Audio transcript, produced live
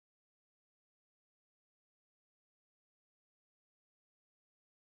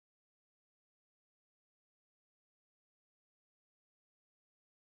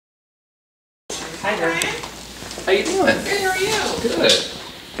Hi, Brian. How you doing? Good, how are you? Good.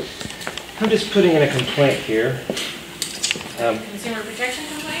 I'm just putting in a complaint here. Consumer protection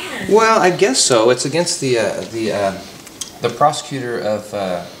complaint? Or? Well, I guess so. It's against the prosecutor of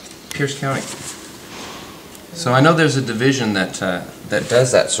Pierce County. So I know there's a division that that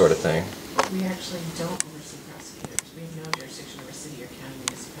does that sort of thing. We actually don't oversee prosecutors. We have no jurisdiction over city or county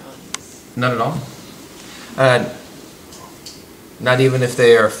municipalities. Not at all. Not even if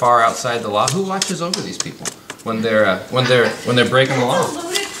they are far outside the law. Who watches over these people when they're breaking the law? That's a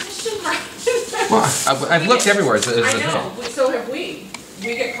loaded question, Brian. Well, I've looked everywhere. I know. So have we.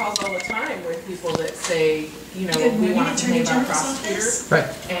 We get calls all the time with people that say, you know, we want to complain about a prosecutor,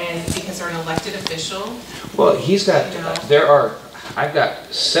 right? And because they're an elected official. Well, he's got. I've got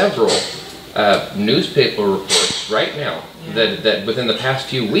several newspaper reports right now that within the past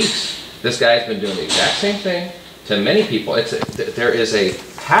few weeks, this guy's been doing the exact same thing to many people. There is a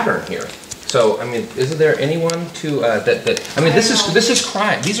pattern here. So I mean, isn't there anyone to I mean, this is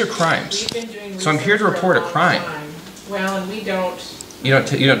crime. These are crimes. We've been doing so I'm here to report a crime. Well, and we don't. You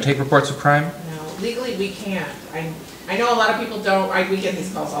don't take reports of crime? No, legally we can't. I know a lot of people don't. We get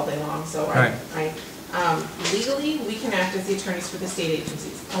these calls all day long. So legally we can act as the attorneys for the state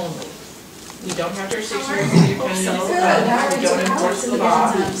agencies only. We don't have jurisdiction over city or county municipalities. We don't enforce the law.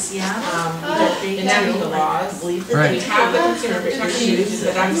 We don't enact the laws. Right. We have the consumer protection duties,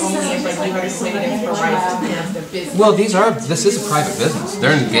 but that's only if like you have committed for rights to the business. Well, this is a private business.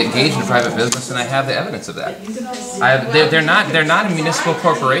 They're engaged in private business, and I have the evidence of that. They're not a municipal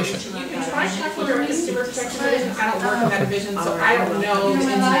corporation. You can try checking your consumer protection division. I don't work in that division, so I don't know the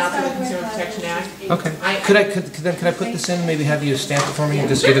ins and outs of the Consumer Protection Act. Okay. Could I put this in? Maybe have you stamp it for me and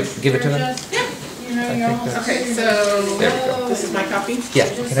just give it to them? Okay, so this is my copy? Yeah.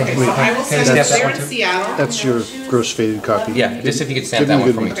 I will send it there in Seattle. That's your gross faded copy. Yeah, just if you could stamp that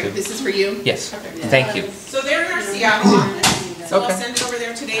one for me Okay, too. this is for you? Yes. Okay. Thank you. So they're in our Seattle office. So I'll send it over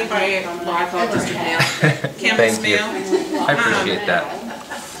there today by, well, I call it district mail, campus Thank you. mail. I appreciate that.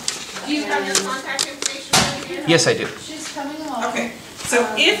 Do you have your contact information over here? Yes, I do. Okay. So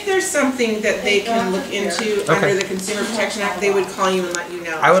if there's something that they can look into under the Consumer Protection Act, they would call you and let you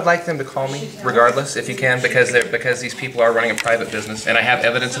know. I would like them to call me, regardless, if you can, because these people are running a private business, and I have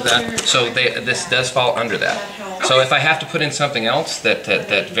evidence of that. So this does fall under that. So if I have to put in something else that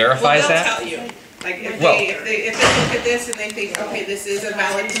verifies that, they'll tell you. Like if they look at this and they think, okay, this is a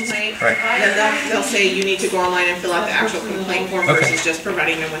valid complaint, then they'll say you need to go online and fill out the actual complaint form versus just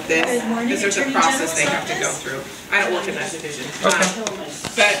providing them with this, because there's a process they have to go through. I don't work in that division. But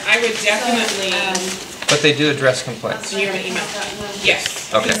I would definitely. But they do address complaints. You have an email?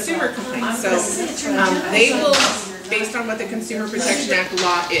 Yes. Okay. Consumer complaints. So they will, based on what the Consumer Protection Act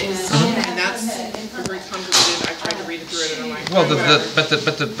law is, and that's very convoluted. I tried to read through it and I'm like, well,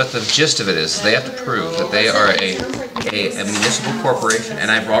 but the gist of it is they have to prove that they are a municipal corporation, and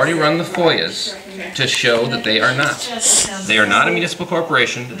I've already run the FOIAs to show that they are not. They are not a municipal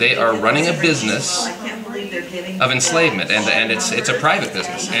corporation. They are running a business of enslavement, and it's a private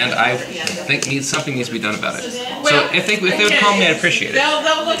business, and I think something needs to be done about it. So if they would call me, I'd appreciate it.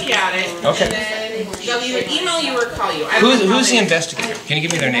 They'll look at it. Okay. And then they'll either email you or call you. Who's the investigator? Can you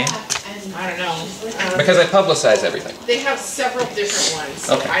give me their name? I don't know. Because I publicize everything. They have several different ones.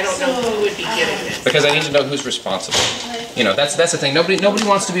 So Okay. I don't know who would be getting this. Because I need to know who's responsible. You know, that's the thing. Nobody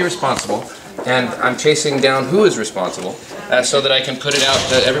wants to be responsible, and I'm chasing down who is responsible, so that I can put it out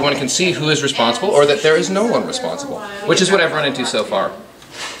that everyone can see who is responsible, or that there is no one responsible, which is what I've run into so far.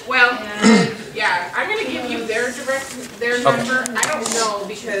 Well, yeah, I'm going to give you their number. I don't know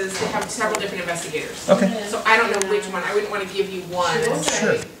because they have several different investigators. Okay. So I don't know which one. I wouldn't want to give you one. And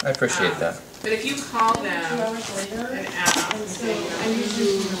say, Sure, I appreciate that. But if you call them and ask, and say,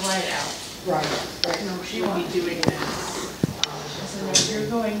 you would be doing this. So if you're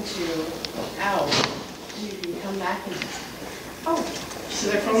going to out, you can come back and. Oh. So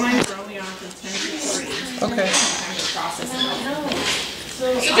their phone lines are only on from 10 to 3. Okay. Time to process it. So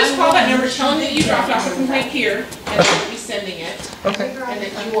just call that number, tell them that you dropped off a complaint here, and they'll be sending it. Okay. And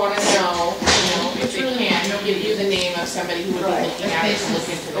if you want to know, if they can, they'll give you the name of somebody who would be looking at it and look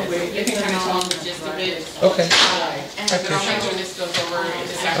into it. You can kind of tell them the gist of it. Okay. And I'll make sure this goes over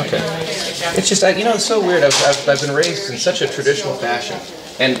this afternoon. It's just, it's so weird. I've been raised in such a traditional fashion.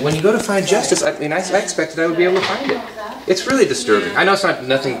 And when you go to find justice, I expected I would be able to find it. It's really disturbing. I know it's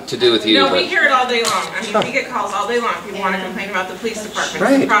nothing to do with you. No, we hear it all day long. I mean, we get calls all day long. People want to complain about the police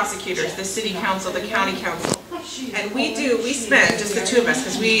department, the prosecutors, the city council, the county council. And we spend, just the two of us,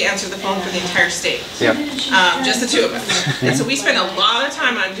 because we answer the phone for the entire state. Yeah. Just the two of us. And so we spend a lot of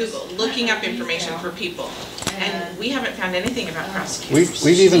time on Google looking up information for people. And we haven't found anything about prosecutors.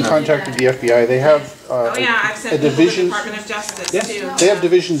 We've even contacted the FBI. They have Oh yeah, I've a sent people to the division. Department of Justice too. They have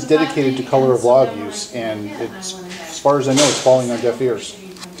divisions dedicated to color of law abuse, and it's, as far as I know, it's falling on deaf ears.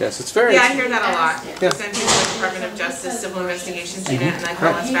 Yes, it's very. Yeah, I hear that a lot. We send people to the Department of Justice, Civil Investigations Unit, and they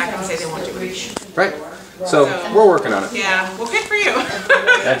call us back and say they won't do it. Right. So we're working on it. Yeah, well, good for you.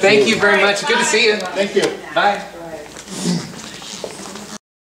 Thank you very much. Good to see you. Thank you. Bye.